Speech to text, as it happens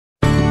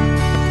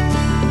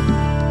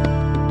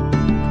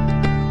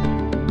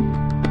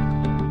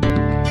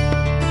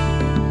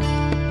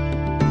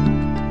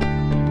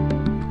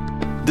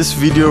This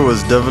video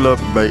was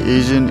developed by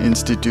Asian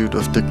Institute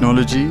of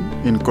Technology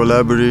in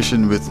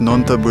collaboration with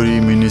Nonthaburi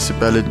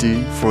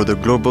Municipality for the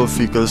Global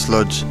Faecal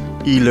Sludge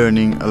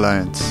e-Learning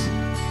Alliance.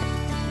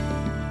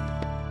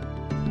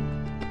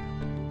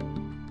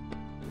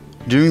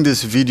 During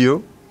this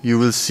video, you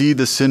will see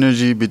the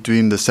synergy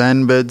between the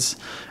sand beds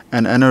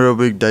and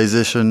anaerobic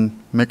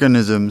digestion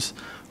mechanisms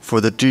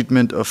for the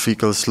treatment of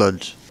fecal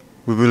sludge.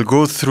 We will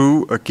go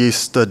through a case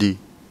study,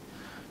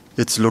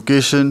 its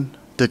location,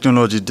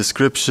 technology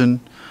description,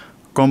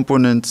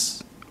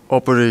 components,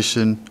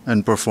 operation,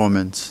 and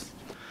performance.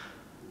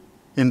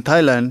 In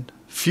Thailand,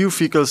 few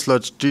fecal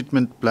sludge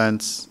treatment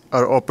plants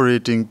are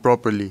operating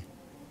properly.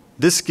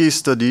 This case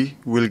study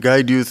will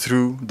guide you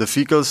through the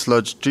fecal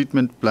sludge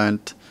treatment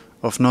plant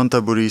of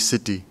Nonthaburi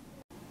City.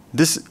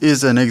 This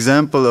is an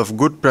example of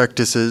good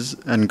practices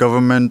and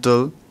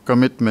governmental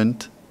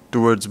commitment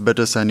towards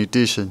better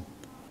sanitation.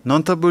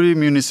 Nonthaburi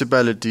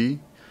Municipality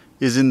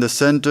is in the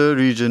center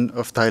region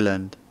of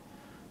Thailand.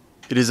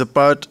 It is a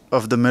part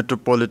of the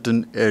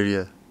metropolitan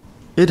area.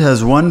 It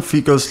has one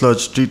fecal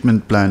sludge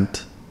treatment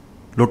plant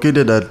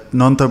located at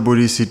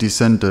Nonthaburi City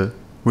Center,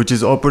 which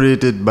is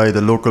operated by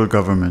the local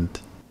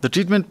government. The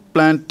treatment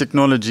plant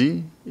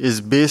technology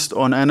is based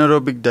on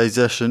anaerobic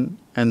digestion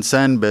and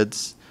sand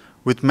beds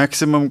with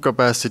maximum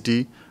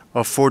capacity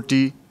of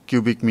 40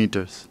 cubic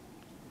meters.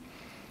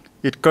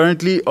 It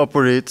currently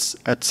operates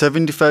at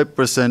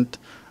 75%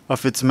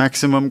 of its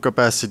maximum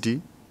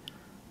capacity,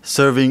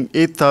 serving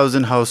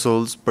 8,000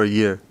 households per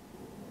year.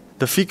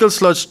 The fecal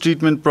sludge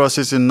treatment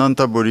process in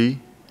Nonthaburi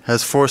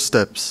has 4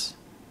 steps.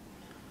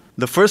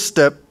 The first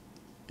step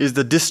is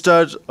the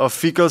discharge of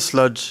fecal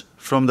sludge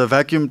from the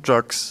vacuum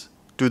trucks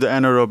to the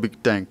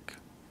anaerobic tank.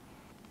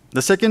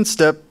 The second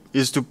step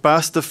is to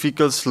pass the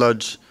fecal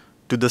sludge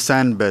to the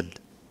sand bed.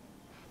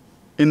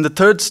 In the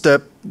third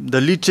step, the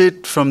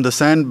leachate from the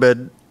sand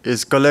bed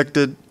is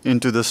collected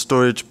into the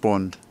storage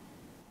pond.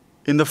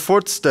 In the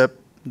fourth step,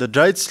 the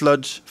dried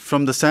sludge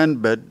from the sand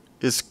bed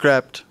is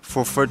scrapped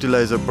for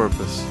fertilizer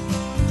purpose.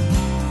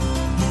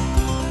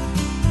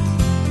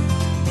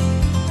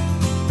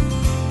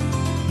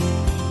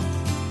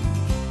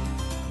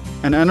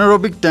 An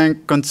anaerobic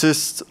tank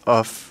consists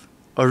of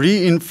a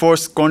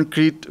reinforced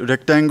concrete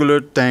rectangular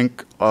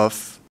tank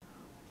of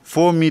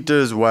 4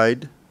 meters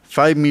wide,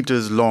 5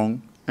 meters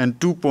long, and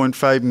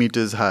 2.5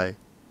 meters high.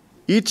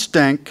 Each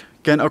tank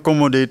can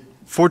accommodate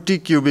 40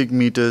 cubic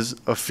meters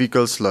of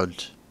fecal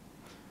sludge.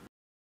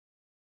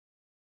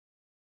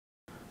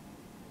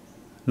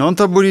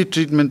 Nonthaburi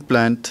treatment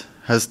plant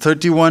has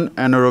 31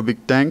 anaerobic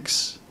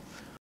tanks.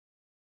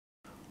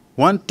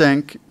 One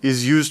tank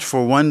is used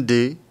for 1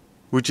 day,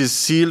 which is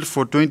sealed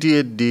for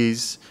 28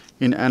 days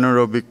in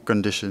anaerobic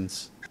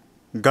conditions.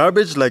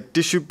 Garbage like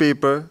tissue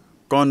paper,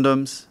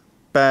 condoms,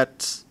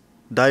 pads,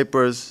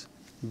 diapers,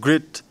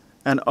 grit,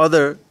 and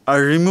other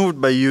are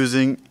removed by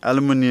using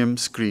aluminum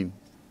screen.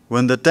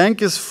 When the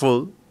tank is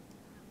full,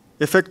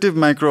 effective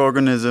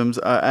microorganisms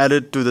are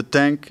added to the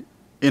tank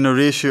in a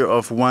ratio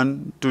of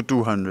 1 to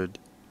 200.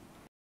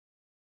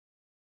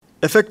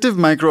 Effective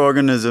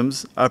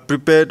microorganisms are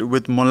prepared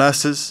with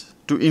molasses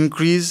to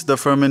increase the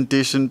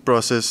fermentation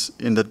process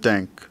in the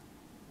tank.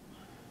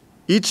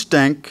 Each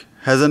tank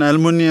has an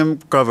aluminum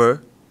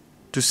cover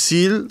to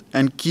seal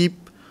and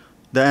keep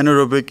the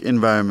anaerobic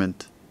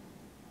environment.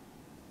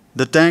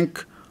 The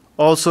tank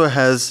also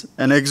has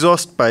an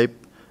exhaust pipe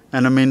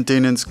and a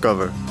maintenance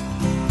cover.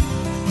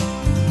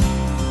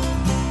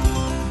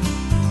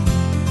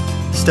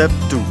 Step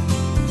 2.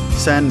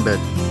 Sand bed.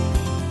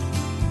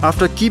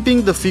 After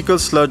keeping the fecal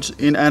sludge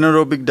in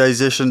anaerobic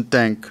digestion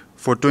tank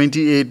for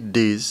 28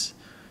 days,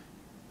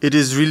 it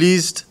is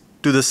released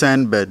to the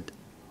sand bed.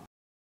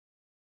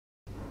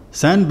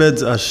 Sand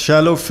beds are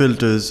shallow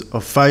filters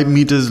of 5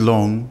 meters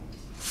long,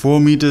 4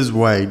 meters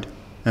wide,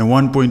 and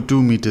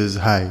 1.2 meters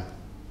high.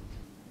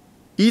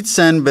 Each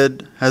sand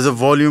bed has a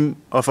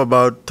volume of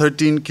about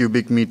 13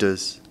 cubic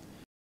meters.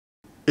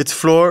 Its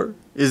floor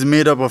is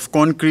made up of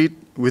concrete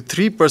with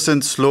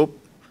 3% slope,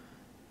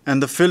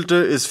 and the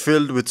filter is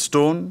filled with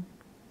stone,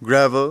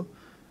 gravel,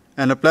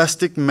 and a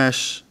plastic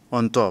mesh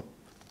on top.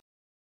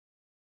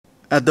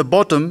 At the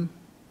bottom,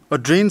 a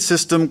drain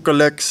system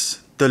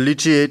collects the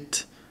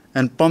leachate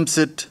and pumps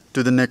it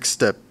to the next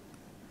step.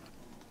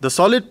 The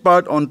solid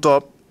part on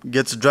top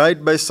gets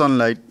dried by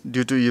sunlight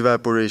due to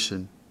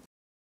evaporation.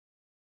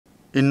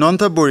 In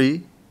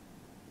Nonthaburi,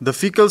 the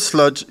fecal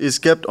sludge is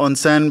kept on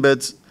sand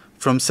beds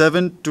from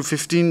 7 to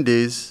 15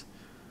 days,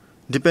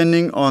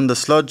 depending on the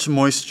sludge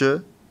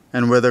moisture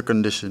and weather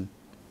condition.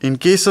 In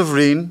case of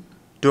rain,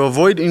 to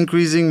avoid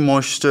increasing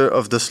moisture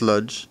of the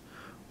sludge,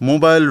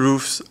 mobile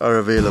roofs are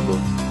available.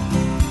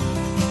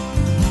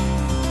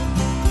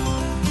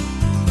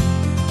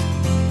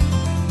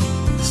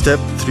 Step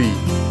 3.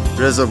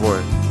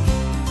 Reservoir.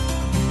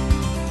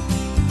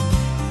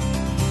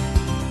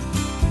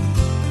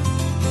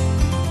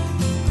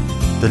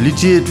 The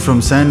leachate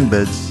from sand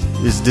beds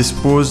is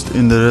disposed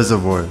in the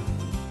reservoir.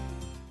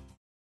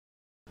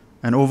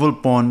 An oval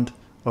pond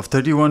of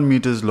 31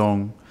 meters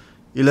long,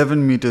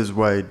 11 meters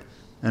wide,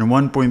 and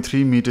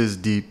 1.3 meters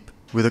deep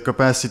with a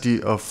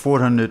capacity of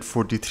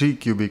 443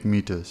 cubic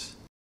meters.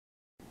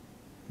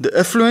 The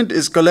effluent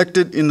is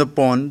collected in the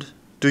pond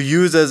to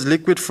use as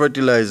liquid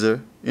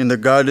fertilizer in the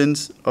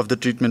gardens of the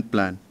treatment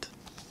plant.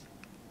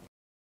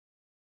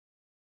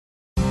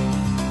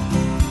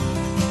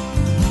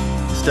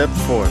 Step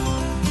 4.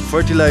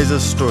 Fertilizer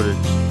storage.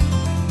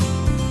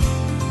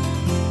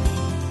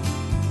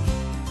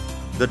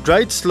 The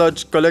dried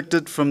sludge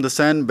collected from the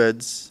sand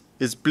beds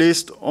is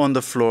placed on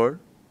the floor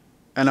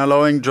and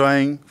allowing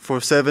drying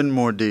for 7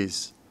 more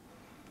days.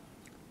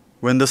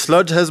 When the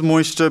sludge has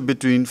moisture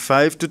between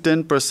 5 to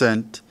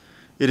 10%,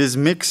 it is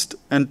mixed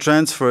and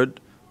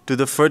transferred to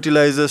the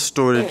fertilizer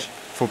storage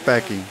for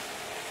packing.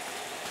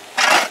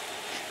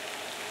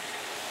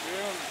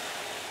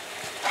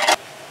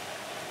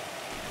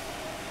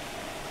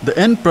 The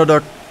end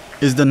product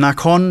is the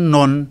Nakhon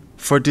Non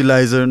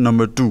fertilizer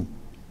number 2.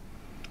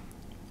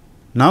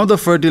 Now the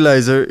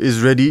fertilizer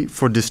is ready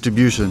for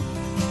distribution.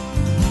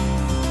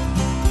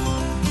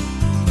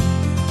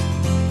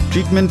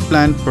 Treatment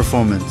plant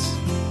performance.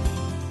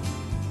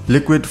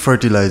 Liquid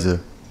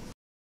fertilizer.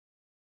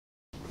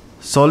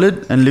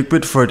 Solid and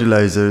liquid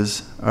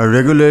fertilizers are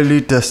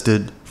regularly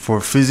tested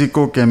for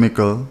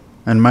physico-chemical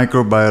and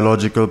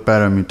microbiological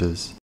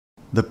parameters.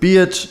 The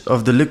pH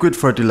of the liquid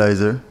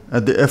fertilizer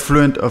at the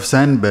effluent of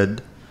sand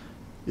bed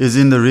is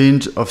in the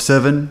range of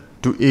 7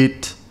 to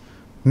 8,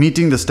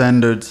 meeting the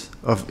standards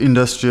of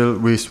industrial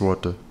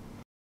wastewater.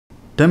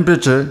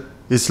 Temperature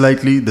is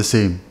slightly the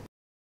same.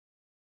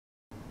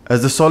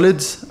 As the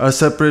solids are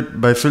separate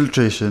by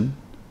filtration,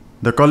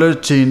 the color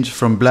change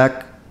from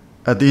black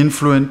at the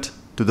influent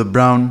to the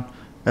brown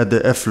at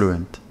the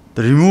effluent.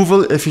 The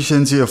removal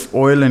efficiency of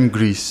oil and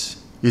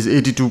grease is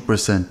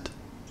 82%.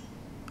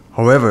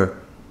 However,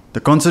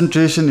 the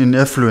concentration in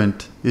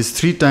effluent is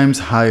 3 times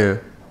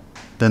higher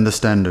than the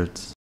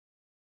standards.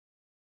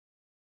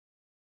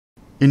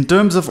 In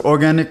terms of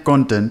organic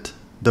content,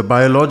 the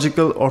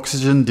biological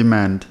oxygen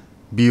demand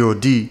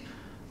 (BOD)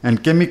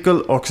 and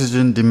chemical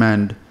oxygen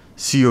demand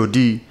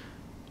 (COD)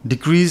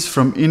 decrease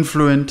from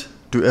influent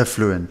to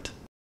effluent.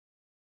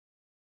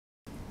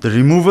 The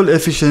removal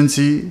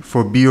efficiency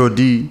for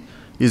BOD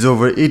is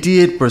over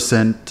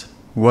 88%,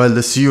 while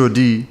the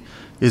COD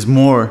is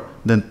more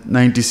than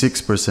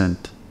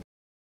 96%.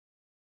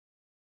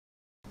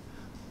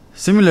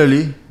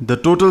 Similarly, the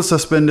total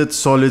suspended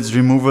solids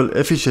removal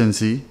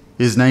efficiency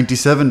is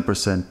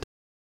 97%.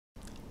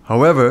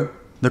 However,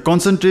 the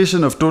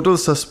concentration of total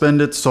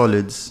suspended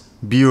solids,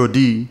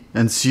 BOD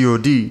and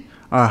COD,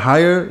 are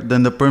higher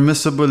than the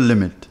permissible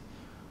limit,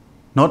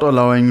 not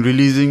allowing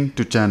releasing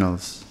to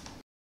channels.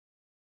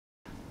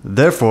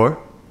 Therefore,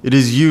 it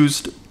is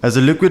used as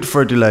a liquid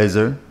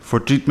fertilizer for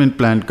treatment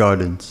plant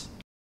gardens.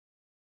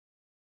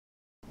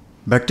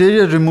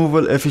 Bacteria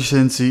removal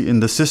efficiency in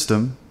the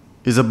system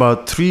is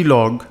about 3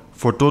 log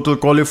for total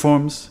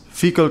coliforms,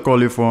 fecal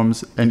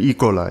coliforms, and E.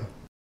 coli.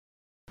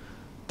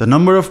 The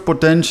number of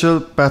potential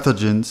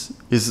pathogens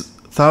is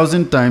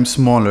 1,000 times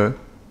smaller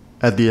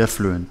at the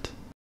effluent.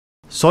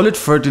 Solid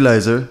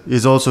fertilizer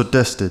is also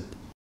tested.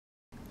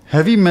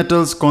 Heavy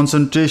metals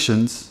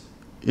concentrations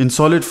in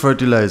solid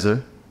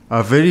fertilizer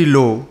are very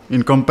low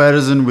in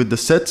comparison with the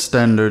set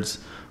standards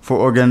for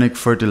organic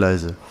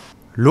fertilizer.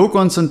 Low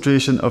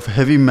concentration of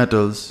heavy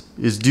metals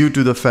is due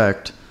to the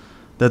fact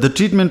that the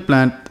treatment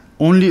plant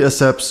only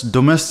accepts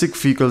domestic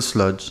fecal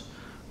sludge,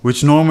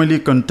 which normally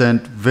contain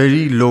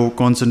very low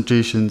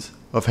concentrations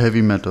of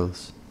heavy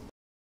metals.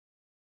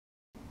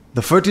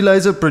 The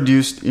fertilizer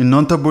produced in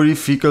Nonthaburi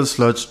fecal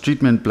sludge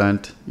treatment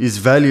plant is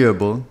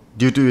valuable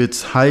due to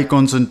its high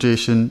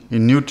concentration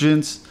in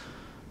nutrients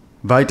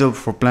vital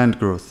for plant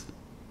growth.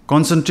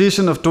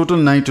 Concentration of total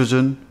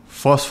nitrogen,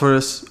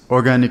 phosphorus,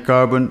 organic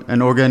carbon,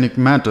 and organic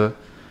matter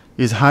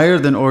is higher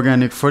than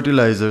organic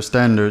fertilizer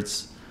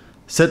standards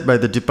set by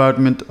the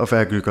Department of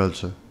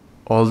Agriculture,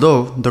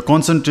 although the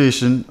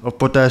concentration of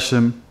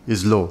potassium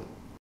is low.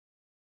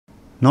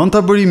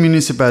 Nonthaburi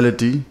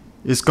municipality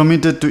is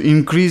committed to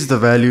increase the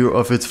value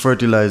of its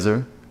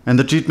fertilizer and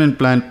the treatment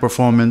plant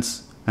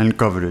performance and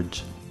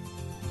coverage.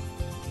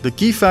 The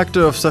key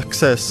factor of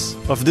success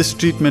of this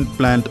treatment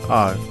plant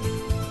are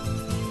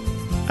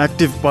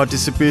active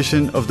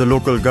participation of the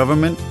local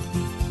government,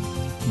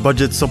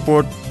 budget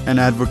support and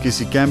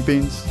advocacy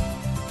campaigns,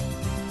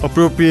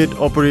 appropriate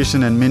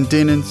operation and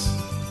maintenance,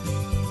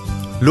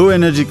 low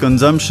energy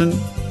consumption,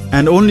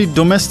 and only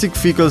domestic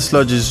fecal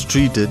sludge is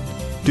treated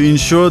to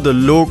ensure the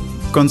low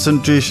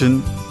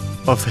concentration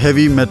of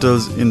heavy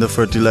metals in the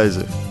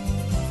fertilizer.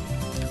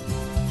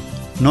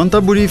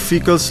 Nonthaburi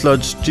fecal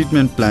sludge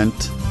treatment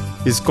plant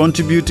is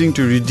contributing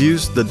to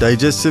reduce the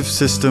digestive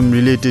system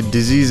related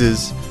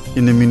diseases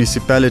in the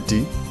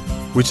municipality,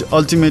 which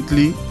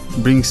ultimately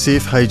brings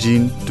safe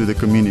hygiene to the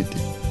community.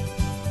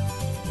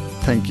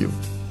 Thank you.